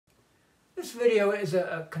This video is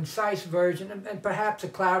a concise version and perhaps a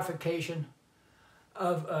clarification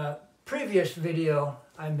of a previous video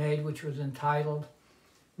I made, which was entitled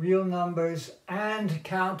Real Numbers and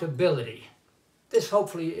Countability. This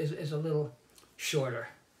hopefully is a little shorter.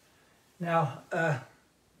 Now, the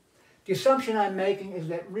assumption I'm making is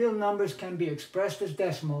that real numbers can be expressed as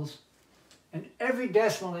decimals, and every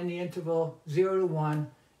decimal in the interval 0 to 1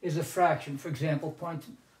 is a fraction. For example,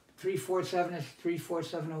 0.347 is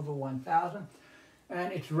 347 over 1,000,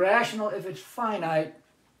 and it's rational if it's finite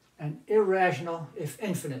and irrational if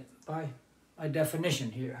infinite, by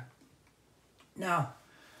definition here. Now,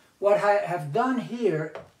 what I have done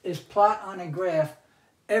here is plot on a graph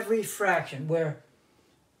every fraction, where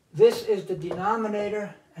this is the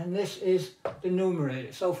denominator and this is the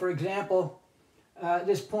numerator. So for example,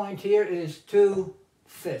 this point here is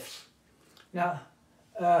 2/5. Now,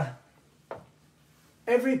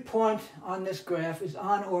 every point on this graph is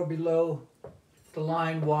on or below the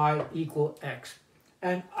line y equal x.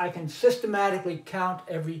 And I can systematically count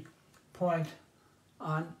every point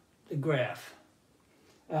on the graph.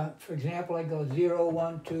 For example, I go 0,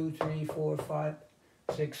 1, 2, 3, 4, 5,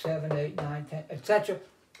 6, 7, 8, 9, 10, etc.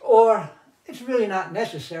 Or it's really not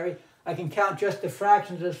necessary. I can count just the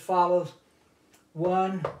fractions as follows: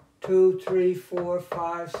 1, 2, 3, 4,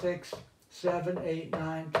 5, 6, 7, 8,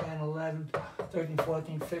 9, 10, 11, 13,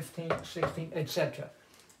 14, 15, 16, etc.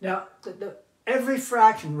 Now, every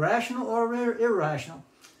fraction, rational or irrational,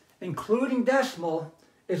 including decimal,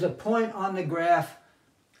 is a point on the graph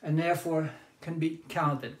and therefore can be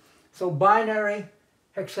counted. So binary,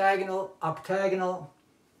 hexagonal, octagonal,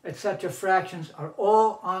 etc. fractions are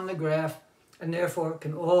all on the graph and therefore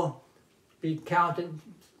can all be counted.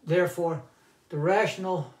 Therefore, the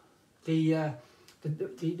rational, the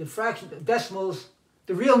fraction, the decimals,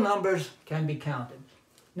 the real numbers can be counted.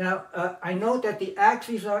 Now, I note that the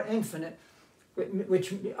axes are infinite,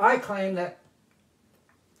 which I claim that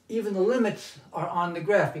even the limits are on the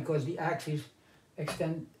graph because the axes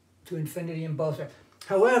extend to infinity in both sides.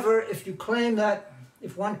 However,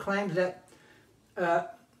 if one claims that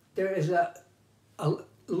there is a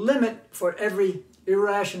limit for every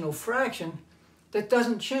irrational fraction, that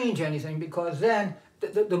doesn't change anything, because then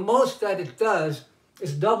the most that it does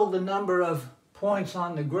is double the number of points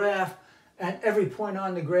on the graph, and every point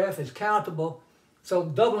on the graph is countable, so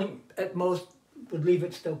doubling at most would leave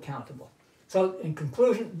it still countable. So in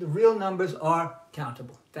conclusion, the real numbers are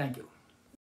countable. Thank you.